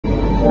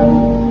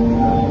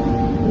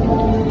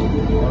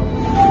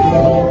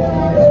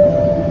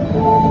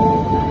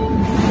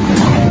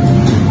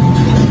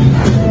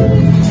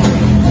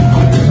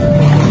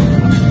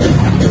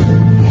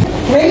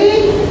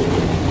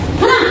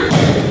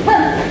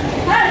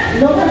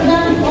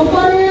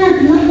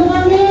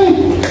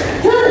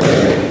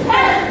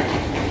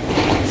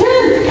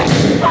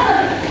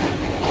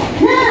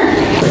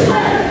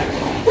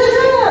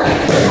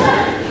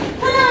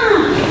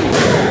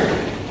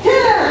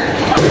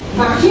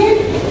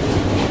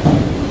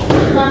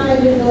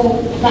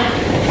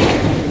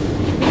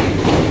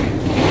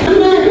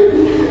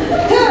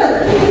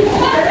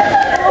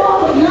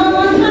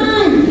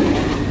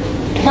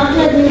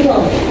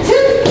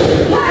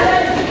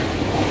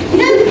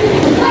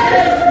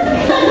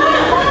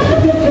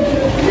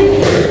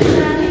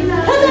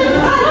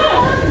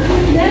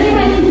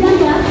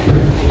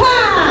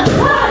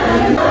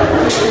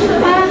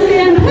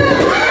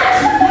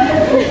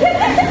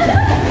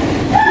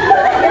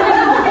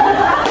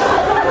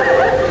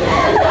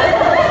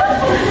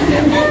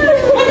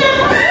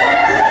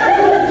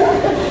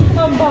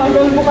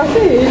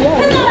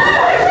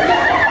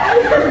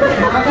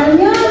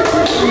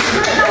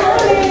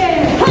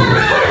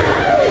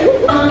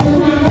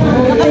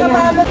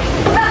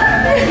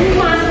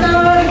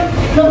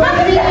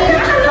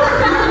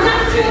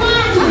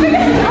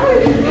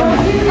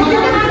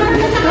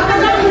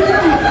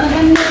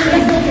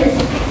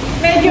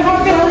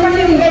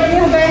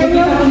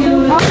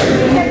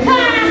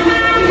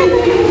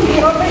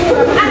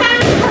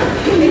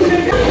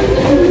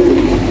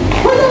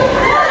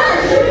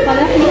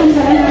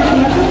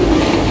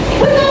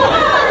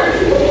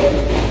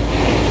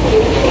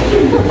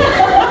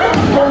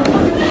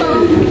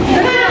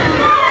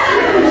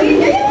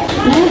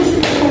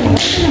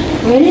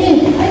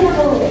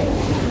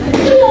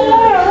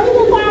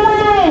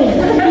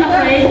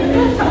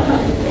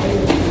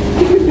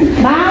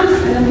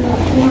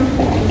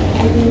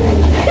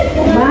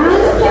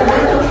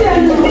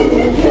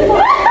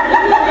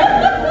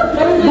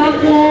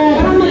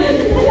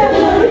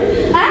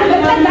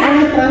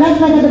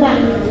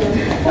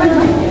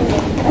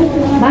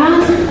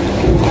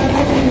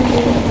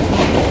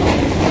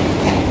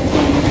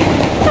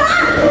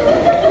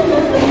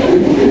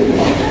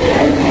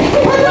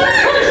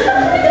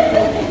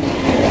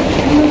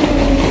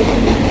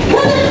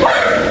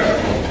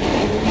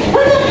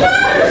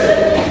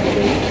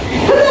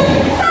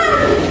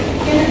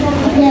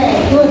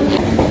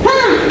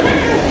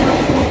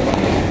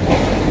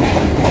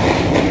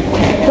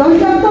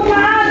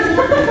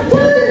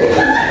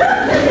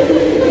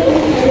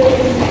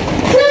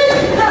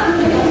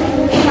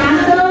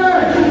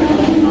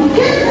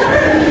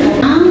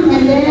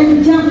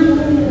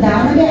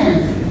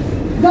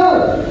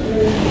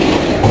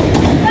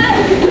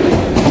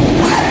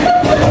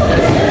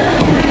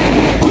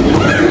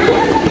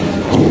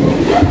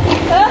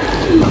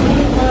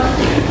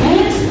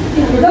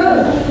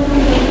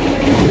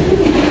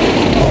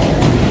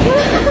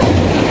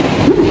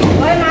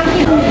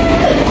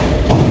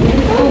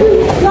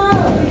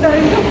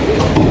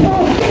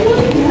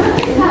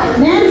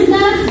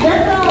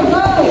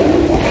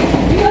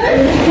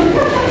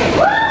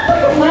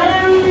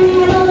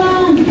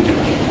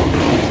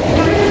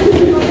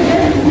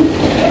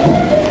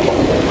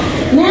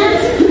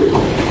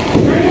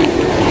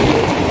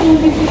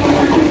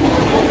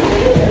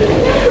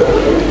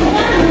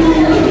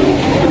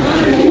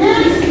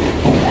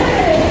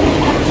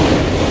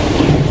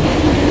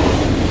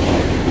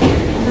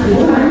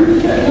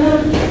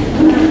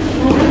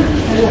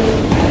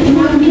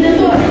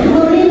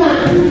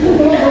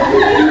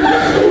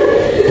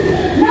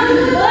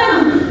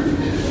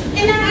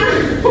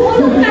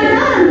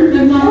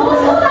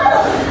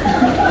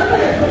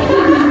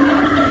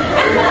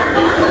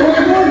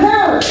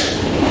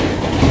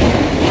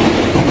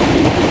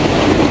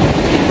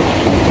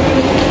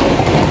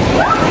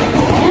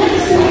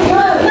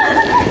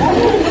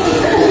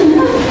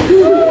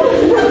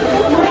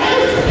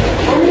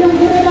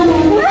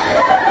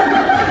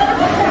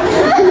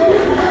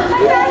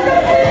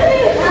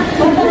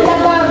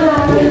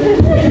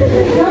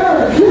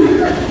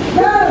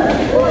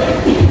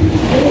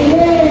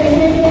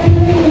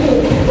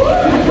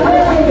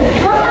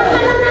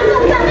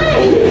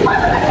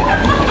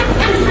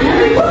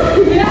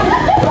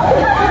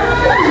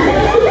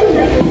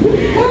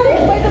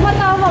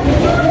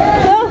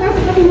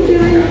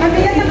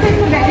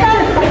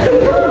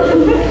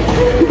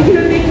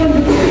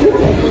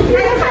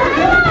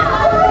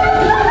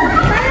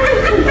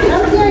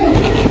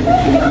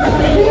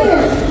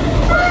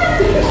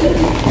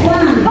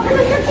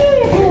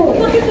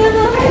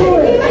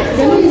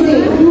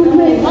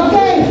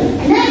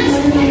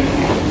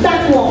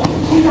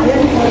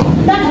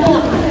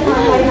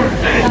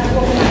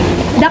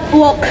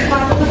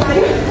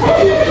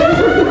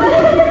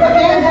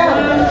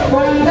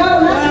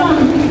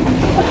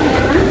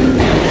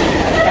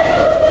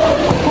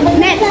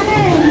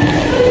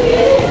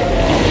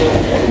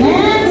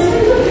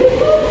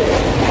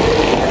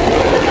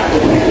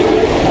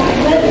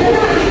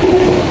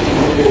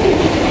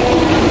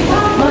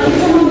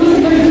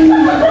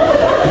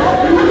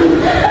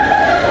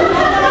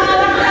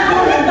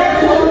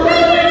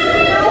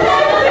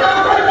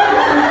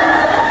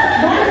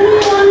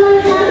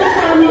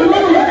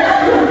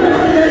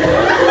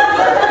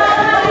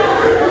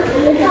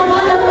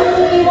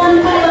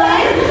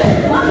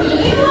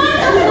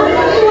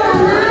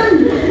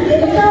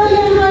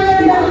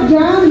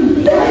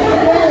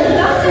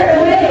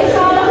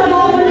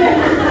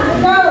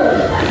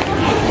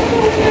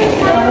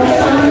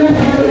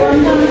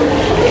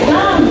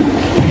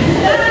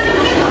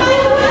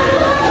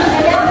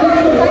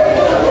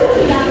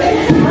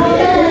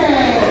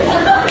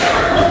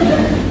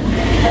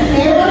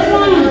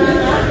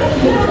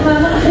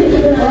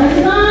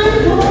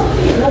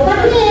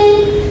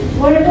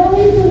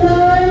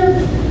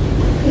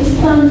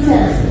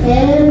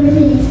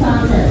everything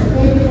stances,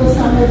 okay? Because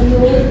some of you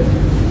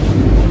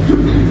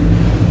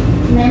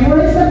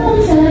memorize the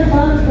concept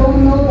but don't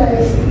know the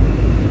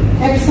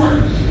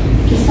exact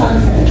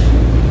stances.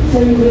 So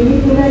you will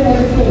need to learn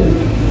everything.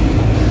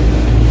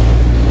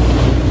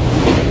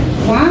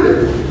 1,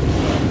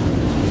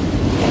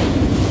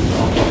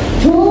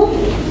 2,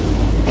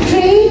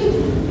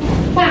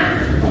 3, back,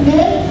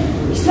 okay?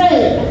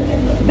 Straight,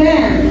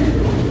 bend,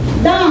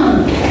 down,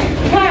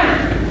 back,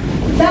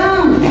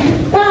 down,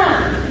 back,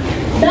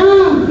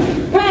 down,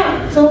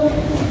 back. So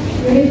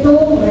you need to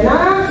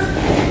relax,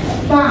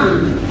 bang,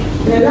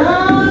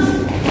 relax,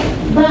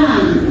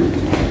 bang.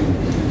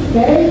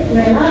 Okay,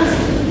 relax.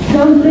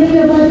 Don't bring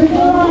your body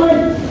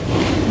forward.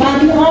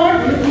 Body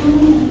arch.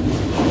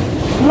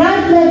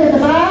 Right leg at the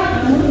back.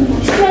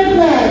 Straight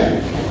leg.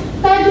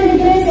 30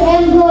 degrees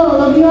angle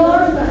of your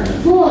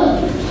foot.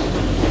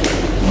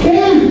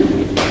 Bend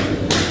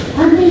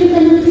until you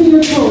cannot see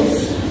your toes.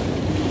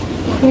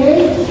 Okay?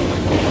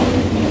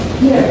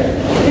 Here.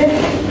 Okay?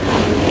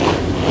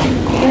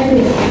 Like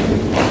this.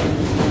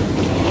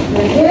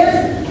 Like this.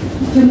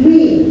 To be.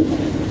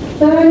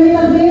 Turn a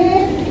little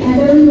bit and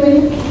then we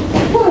will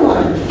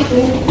forward.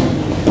 Okay?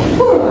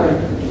 Forward.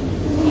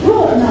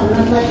 Forward. No,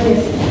 not like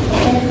this.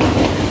 Okay?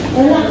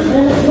 Relax,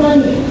 relax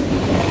body.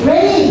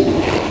 Ready?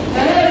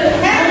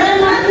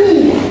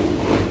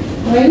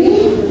 Ready?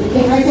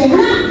 If I say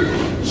ha,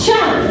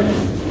 shout.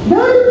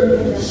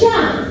 Don't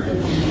shout.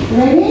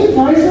 Ready?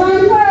 First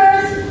line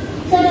first.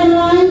 Second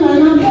line,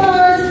 line up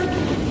first.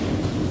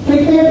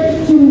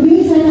 Prepare to be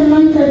second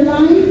line, third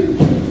line.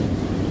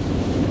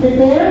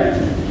 Prepare.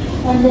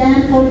 And then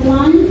fourth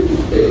line.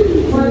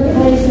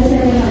 Where is the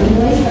second line?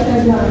 Where is the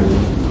third line?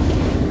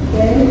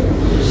 Okay?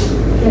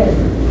 Good.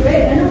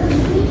 Great.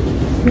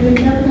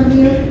 Breathe out from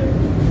here.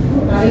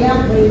 Hurry up,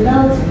 breathe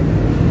out.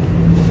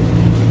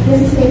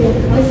 Just stay there.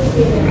 Just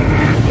stay there.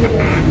 Stay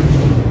there.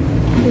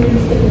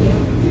 Stay there.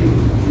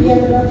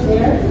 Yellow up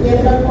there.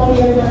 Yellow up, all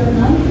yellow up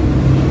now.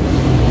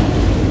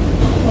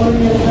 All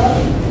yellow up.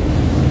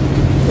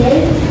 Okay?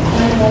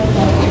 And up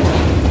down.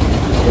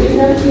 Breathe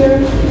out here.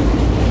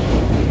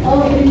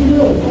 Oh, in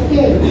blue.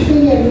 Okay. Stay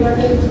here. You are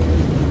eight.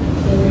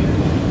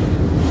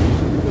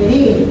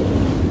 Ready?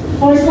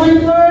 First line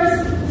first.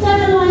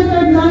 Second line,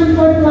 third line,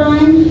 fourth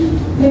line.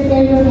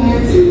 Prepare your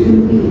hands to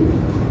be.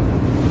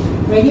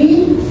 Ready?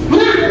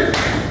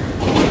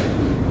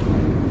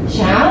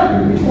 Shout.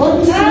 What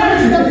is this?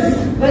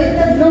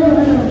 No.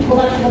 Go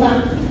back.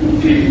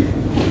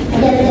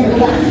 Again, go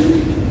back.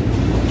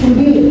 To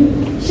be.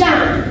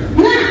 Shout.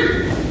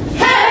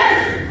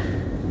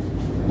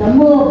 Don't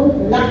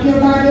move. Lock your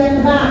body at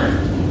the back.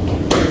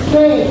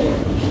 Straight.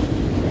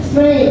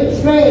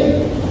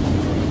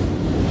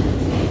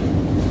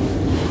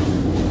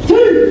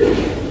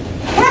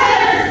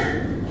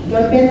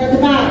 Your bend at the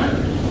back.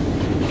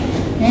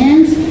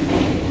 Hands.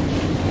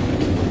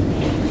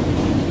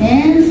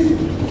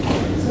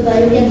 So that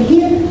you can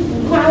give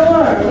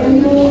power when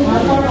you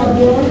are part of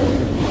your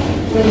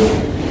waist.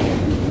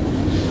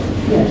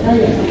 Here.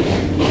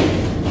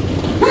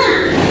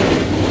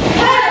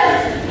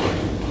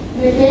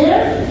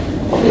 Prepare.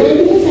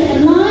 Ready,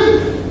 second line.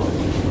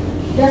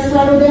 Just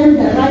follow them,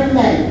 the right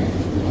leg.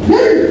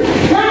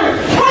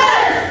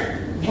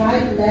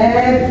 Right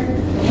leg.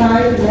 I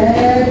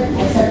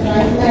said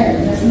right leg.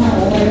 That's not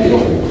what I do.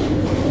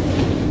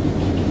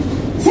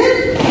 Sit.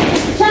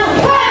 Shout.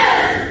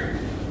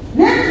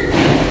 Next.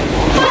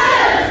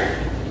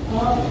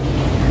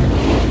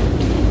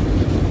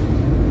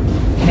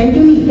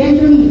 Bend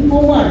your knee.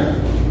 Forward.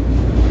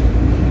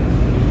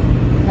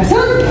 That's it.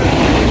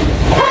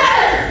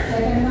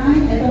 Second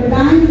line, third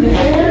line.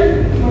 Prepare.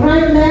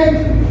 Right leg.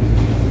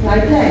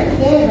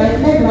 Okay, right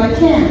leg, right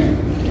hand.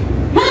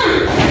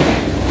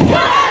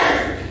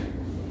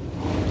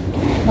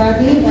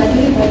 Body.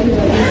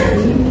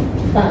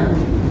 Bang.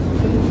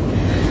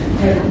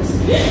 Relax.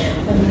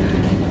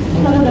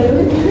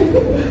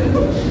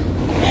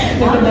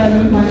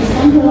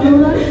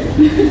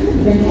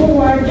 Bend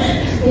forward.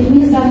 It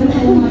means not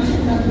too much.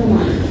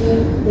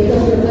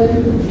 Because we're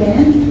going to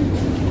bend.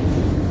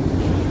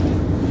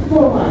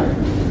 Forward.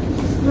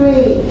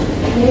 Straight.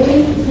 Okay?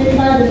 Straight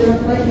body,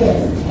 look like this.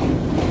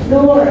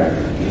 Lower.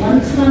 One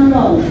span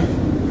long.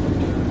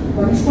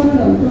 Two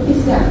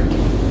fist gap.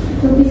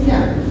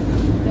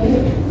 Okay?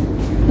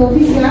 Two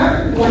fist gap,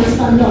 one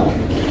span long.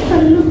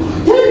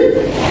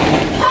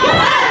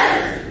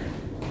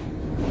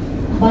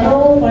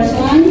 Barrow, first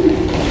line.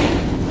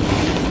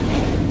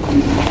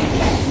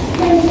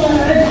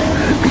 Forward.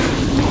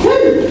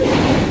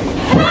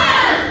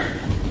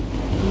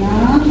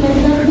 Now, let's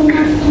go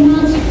too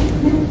much.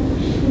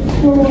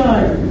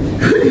 Forward.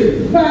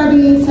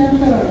 Body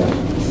center.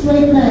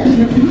 Straight leg.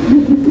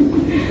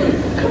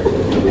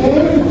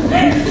 Okay?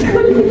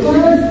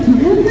 First,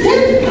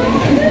 sit.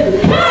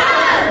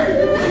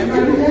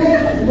 Right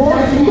leg,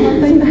 right hand.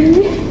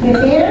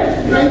 Prepare,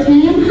 right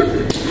hand.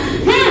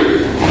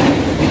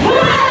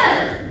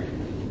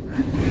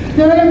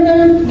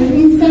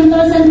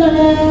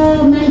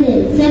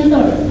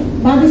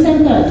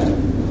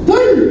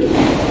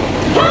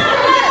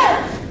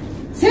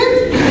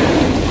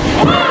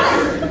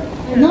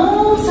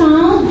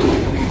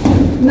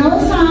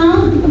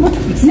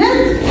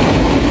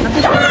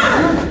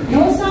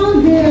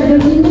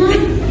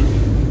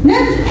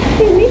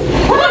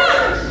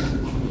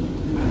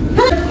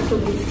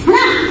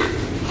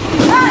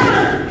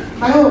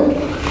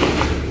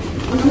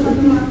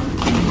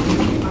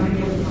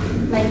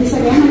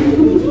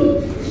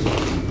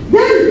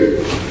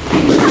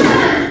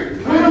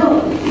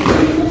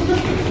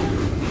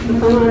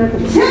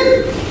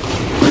 Sit.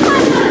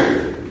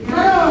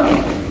 Baro.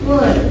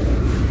 Good.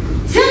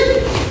 Sit.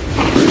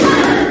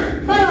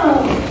 Baro.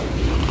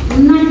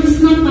 Not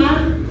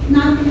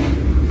up.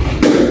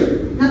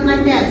 Not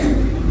like that.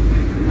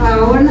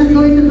 We're not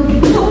going to do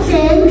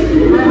boxing.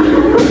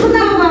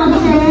 No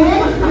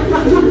boxing.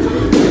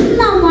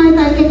 No Muay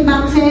Thai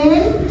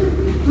kickboxing.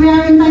 We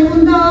are in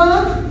Taekwondo.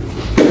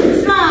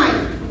 Slide.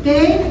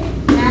 Okay?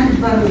 And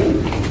baro.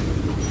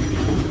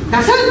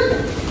 That's it.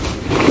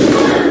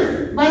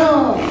 Baro.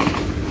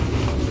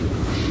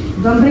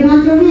 Don't bring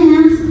out your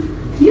hands.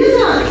 Use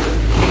it.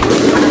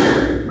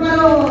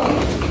 Baro.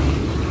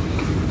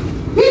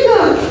 Hito.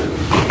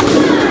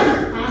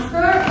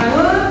 Faster.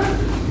 Baro.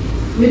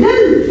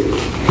 Within.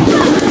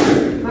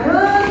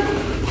 Baro.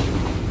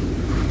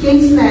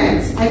 Change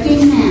legs. I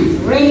change hands.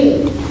 Ready.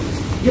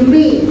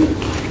 Jumbi.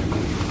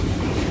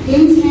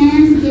 Change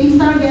hands. Change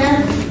target.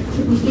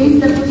 Change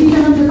the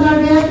position of the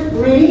target.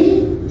 Ready.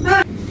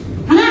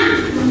 Hana.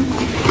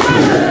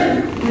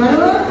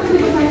 Baro.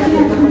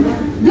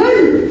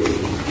 Good.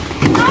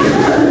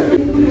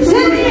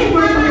 Sit.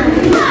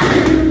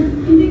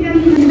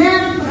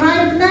 Left,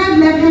 right leg,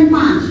 left hand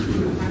punch.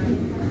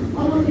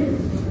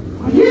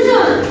 Use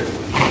it.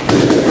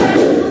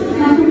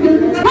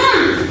 Hana.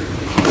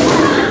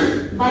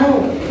 Baro.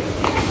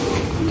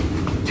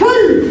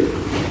 Chun.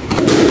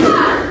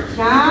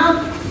 Sharp.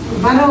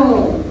 Baro.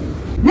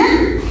 Then.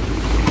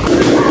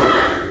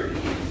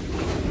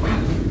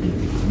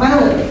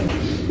 Baro.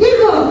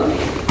 Ego.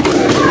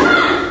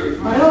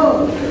 Baro.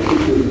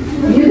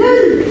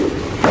 Middle.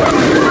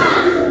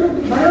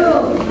 Baro.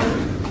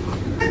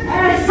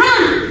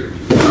 Sun.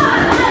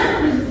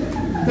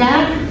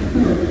 Back.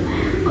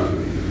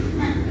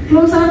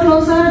 Closer,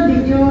 closer.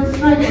 Did you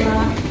strike?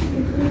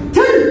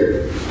 Chun.